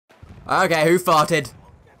Okay, who farted?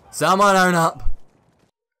 Someone own up.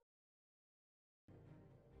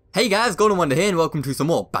 Hey guys, Golden Wonder here and welcome to some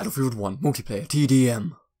more Battlefield 1 multiplayer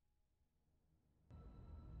TDM.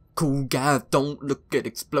 Cool guys, don't look at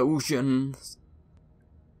explosions.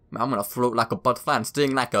 Man, I'm gonna float like a butterfly and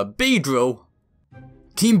sting like a bee drill.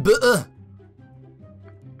 Team Butter.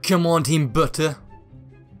 Come on, Team Butter.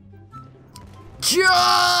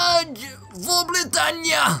 Charge for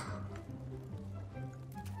Britannia!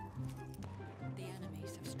 The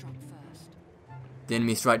enemies have struck first. The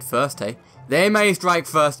enemy strike first, eh? They may strike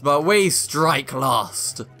first, but we strike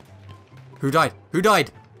last. Who died? Who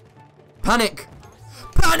died? Panic!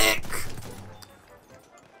 Panic!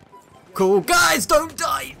 Cool guys, don't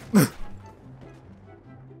die!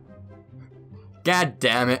 God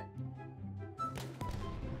damn it.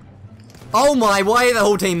 Oh my, why is the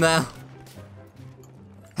whole team there?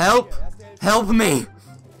 Help! Help me!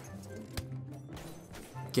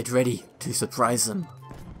 Get ready to surprise them.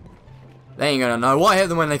 They ain't gonna know. What hit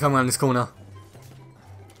them when they come around this corner?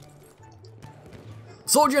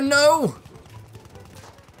 Soldier, no!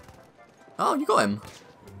 Oh, you got him.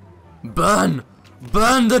 Burn!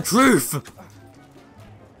 Burn the truth!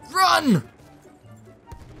 Run!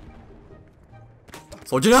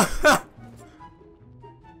 Soldier, no!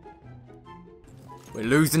 We're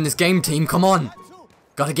losing this game, team. Come on!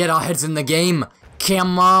 Gotta get our heads in the game.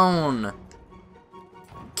 Come on!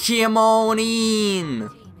 Come on in!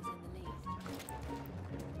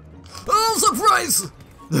 Oh, surprise!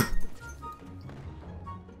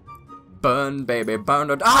 Burn, baby, burn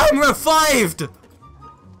it. I'm revived!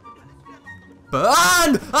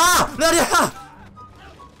 Burn! Ah!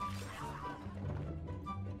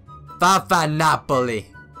 Fafa Napoli.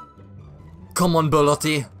 Come on,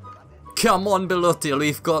 Bullotti. Come on, Bullotti.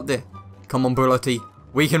 We've got this. Come on, Bullotti.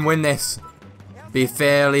 We can win this. Be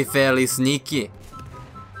fairly sneaky.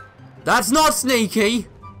 That's not sneaky!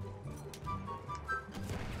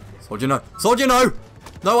 Soldier, no. Soldier, no!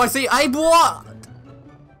 No, I see. Abe, what?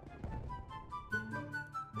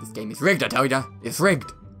 This game is rigged, I tell you. It's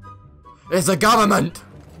rigged. It's the government!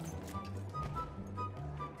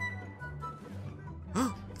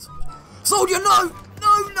 Soldier, no!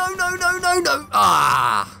 No!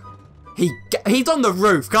 Ah! He's on the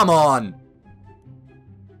roof, come on!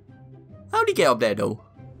 How'd he get up there, though?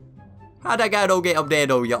 How'd that guy get up there,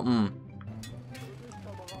 though? Yeah,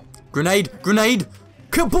 Grenade! Grenade!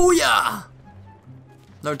 Kabooyah!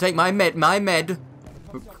 No, take my med.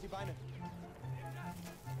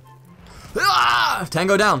 Ah!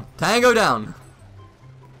 Tango down! Tango down!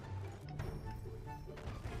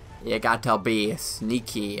 You gotta be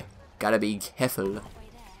sneaky. Gotta be careful.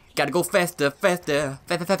 Gotta go faster.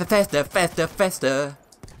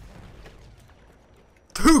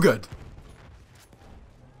 Too good!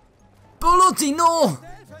 Bullotti, no!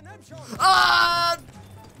 Ah!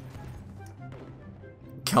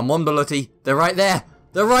 Come on, Bullotti. They're right there.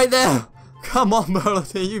 They're right there. Come on,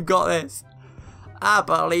 Bullotti. You've got this. I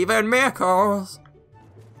believe in miracles.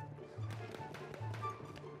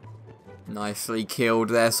 Nicely killed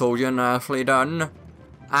there, soldier. Nicely done.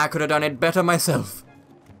 I could have done it better myself.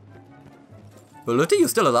 Bullotti, you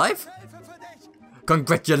still alive?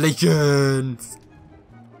 Congratulations!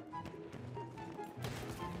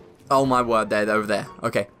 Oh my word, they're over there.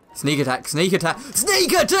 Okay. Sneak attack, sneak attack,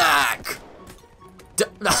 sneak attack!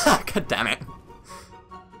 God damn it.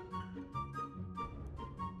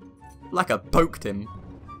 Like I poked him.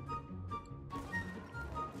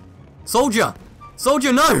 Soldier!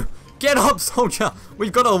 Soldier, no! Get up, soldier!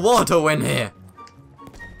 We've got a war to win here.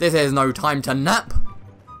 This is no time to nap.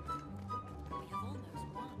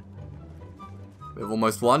 We've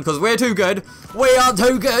almost won because we're too good. We are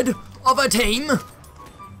too good of a team.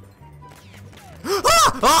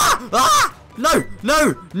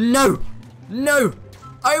 No!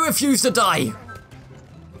 I refuse to die.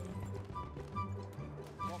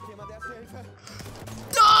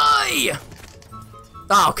 Die!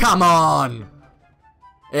 Oh, come on.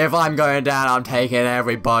 If I'm going down, I'm taking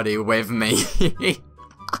everybody with me.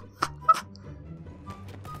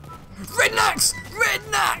 Rednecks!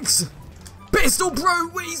 Rednecks! Pistol Pro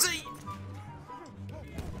Wheezy!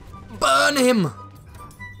 Burn him!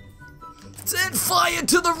 Set fire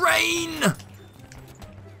to the rain!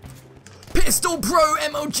 Pistol Pro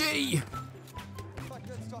MOG!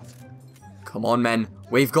 Come on, men.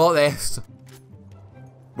 We've got this.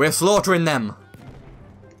 We're slaughtering them.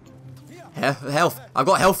 Health. I've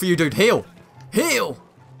got health for you, dude. Heal. Heal!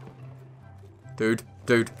 Dude.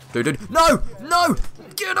 No!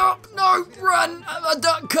 Get up! No! Run!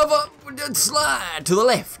 Duck cover! Slide to the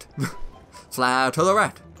left! Slide to the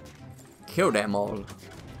right! Kill them all.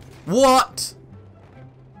 What?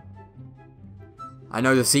 I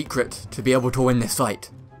know the secret to be able to win this fight.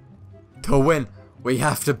 To win, we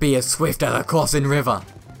have to be as swift as a crossing river.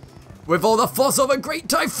 With all the force of a great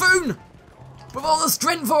typhoon! With all the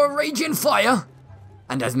strength of a raging fire!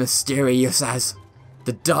 And as mysterious as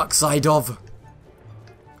the dark side of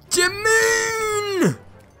the moon!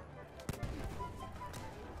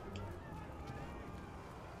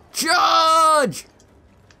 Charge!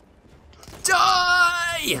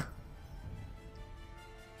 Die!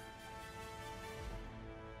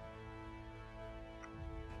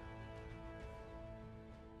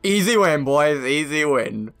 Easy win, boys. Easy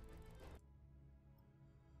win.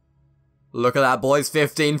 Look at that, boys.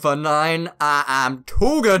 15 for 9. I am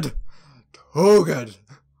too good. Too good.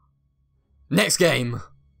 Next game.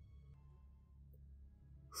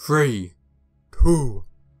 3, 2,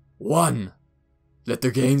 1. Let the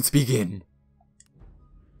games begin.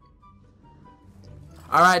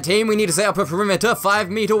 Alright, team. We need to set up a perimeter. 5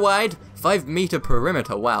 meter wide. 5 meter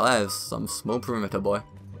perimeter. Wow, that is some small perimeter, boy.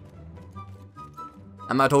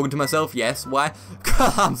 Am I talking to myself? Yes. Why?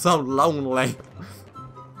 Because I'm so lonely.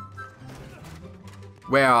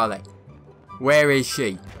 Where are they? Where is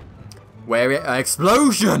she? Where is...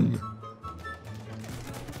 explosion!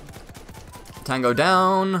 Tango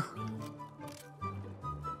down.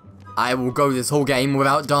 I will go this whole game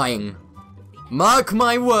without dying. Mark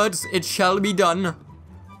my words, it shall be done.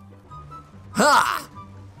 Ha!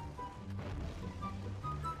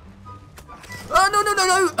 Oh, no, no, no,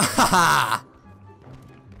 no! Ha ha!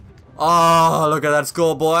 Oh, look at that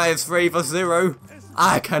score, boys. 3 for 0.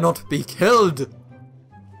 I cannot be killed.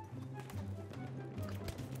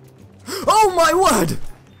 Oh my word!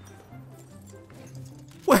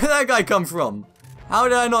 Where did that guy come from? How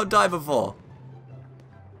did I not die before?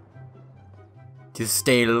 Just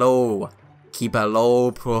stay low. Keep a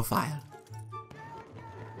low profile.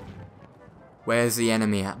 Where's the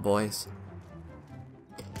enemy at, boys?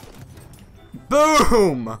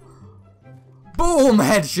 Boom! Boom,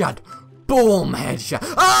 headshot! Boom, headshot!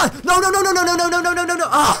 Ah! No, no, no, no, no, no, no, no, no, no, no, no!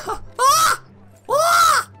 Ah! Ah!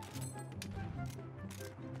 Ah!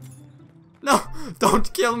 No!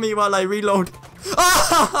 Don't kill me while I reload!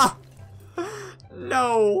 Ah!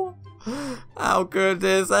 No! How could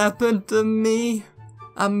this happen to me?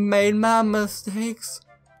 I made my mistakes.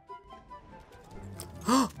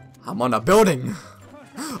 I'm on a building!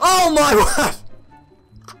 Oh my word!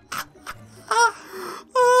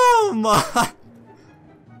 Oh my!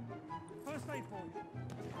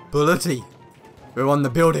 Bullety, we're on the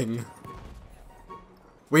building.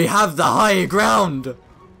 We have the high ground.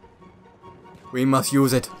 We must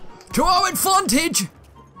use it to our advantage.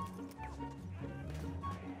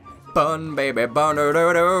 Burn, baby, burn, do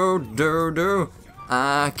do do do.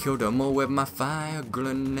 I killed them all with my fire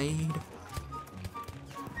grenade.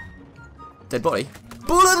 Dead body.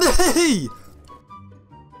 Bullety!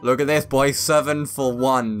 Look at this, boy. 7 for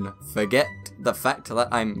 1. Forget the fact that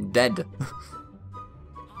I'm dead.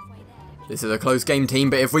 This is a close game, team,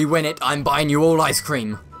 but if we win it, I'm buying you all ice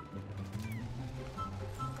cream.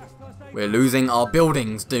 We're losing our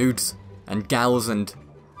buildings, dudes. And gals and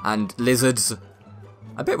lizards.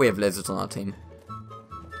 I bet we have lizards on our team.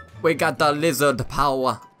 We got the lizard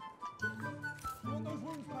power.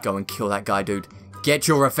 Go and kill that guy, dude. Get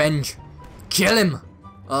your revenge. Kill him.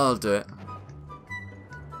 I'll do it.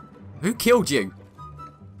 Who killed you?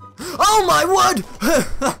 Oh my word!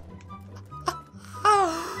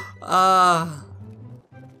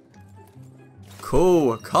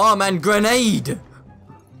 Cool. Calm and grenade.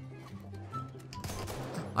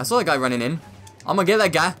 I saw that guy running in. I'm gonna get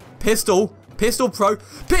that guy. Pistol. Pistol pro.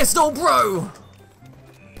 Pistol pro!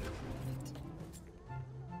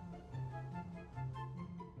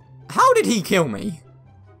 How did he kill me?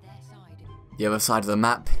 The other side of the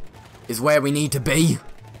map is where we need to be.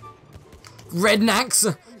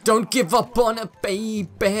 Rednecks, don't give up on a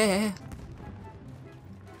baby.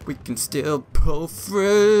 We can still pull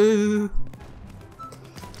through.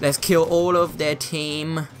 Let's kill all of their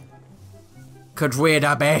team. 'Cause we're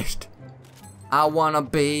the best. I wanna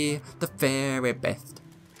be the very best.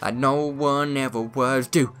 Like no one ever was.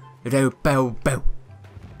 Do bow bow.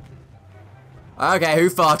 Okay, who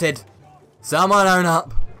farted? Someone own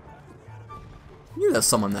up. I knew there's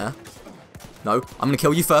someone there. No, I'm gonna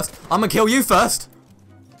kill you first. I'm gonna kill you first.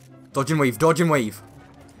 Dodge and weave, dodge and weave.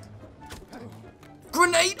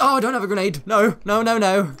 Grenade! Oh, I don't have a grenade. No, no, no,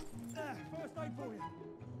 no.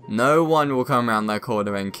 No one will come around that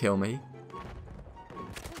corner and kill me.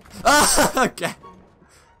 Ah, okay.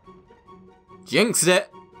 Jinxed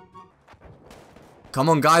it. Come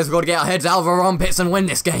on, guys. We've got to get our heads out of our armpits and win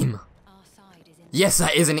this game. Yes,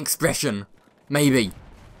 that is an expression. Maybe.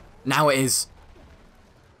 Now it is.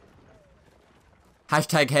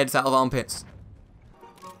 Hashtag heads out of armpits.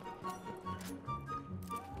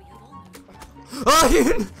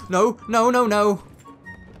 Oh, no, no, no, no.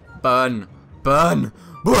 Burn. Burn.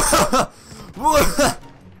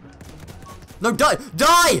 No, die!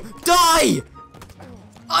 Die! Die!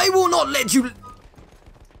 I will not let you...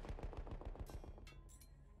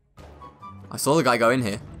 I saw the guy go in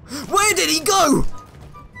here. Where did he go?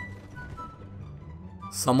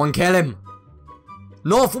 Someone kill him.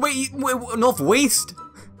 Northwest.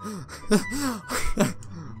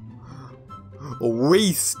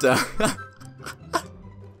 West.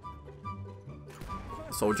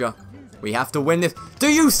 Soldier, we have to win this.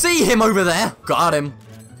 Do you see him over there? Got him.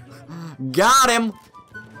 Got him.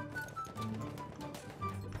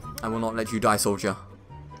 I will not let you die, soldier.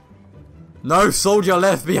 No soldier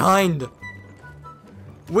left behind.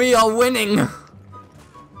 We are winning.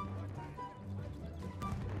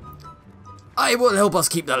 I will help us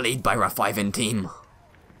keep the lead by reviving team.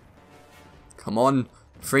 Come on.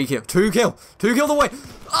 3 kill. 2 kill. 2 kill the way.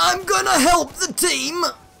 I'm gonna help the team.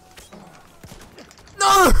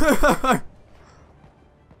 No.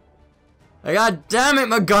 God damn it,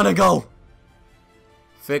 McGonagall.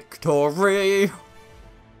 Victory.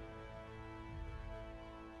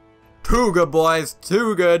 Too good, boys.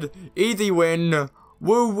 Too good. Easy win.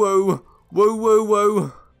 Woo woo. Woo woo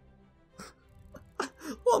woo.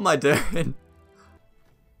 What am I doing?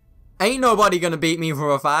 Ain't nobody gonna beat me for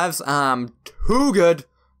revives. I'm too good.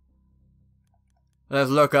 Let's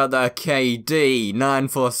look at the KD.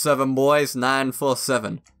 947, boys.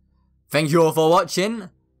 947. Thank you all for watching.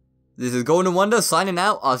 This is Golden Wonder signing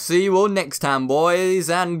out. I'll see you all next time, boys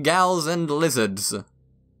and gals and lizards.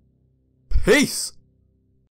 Peace.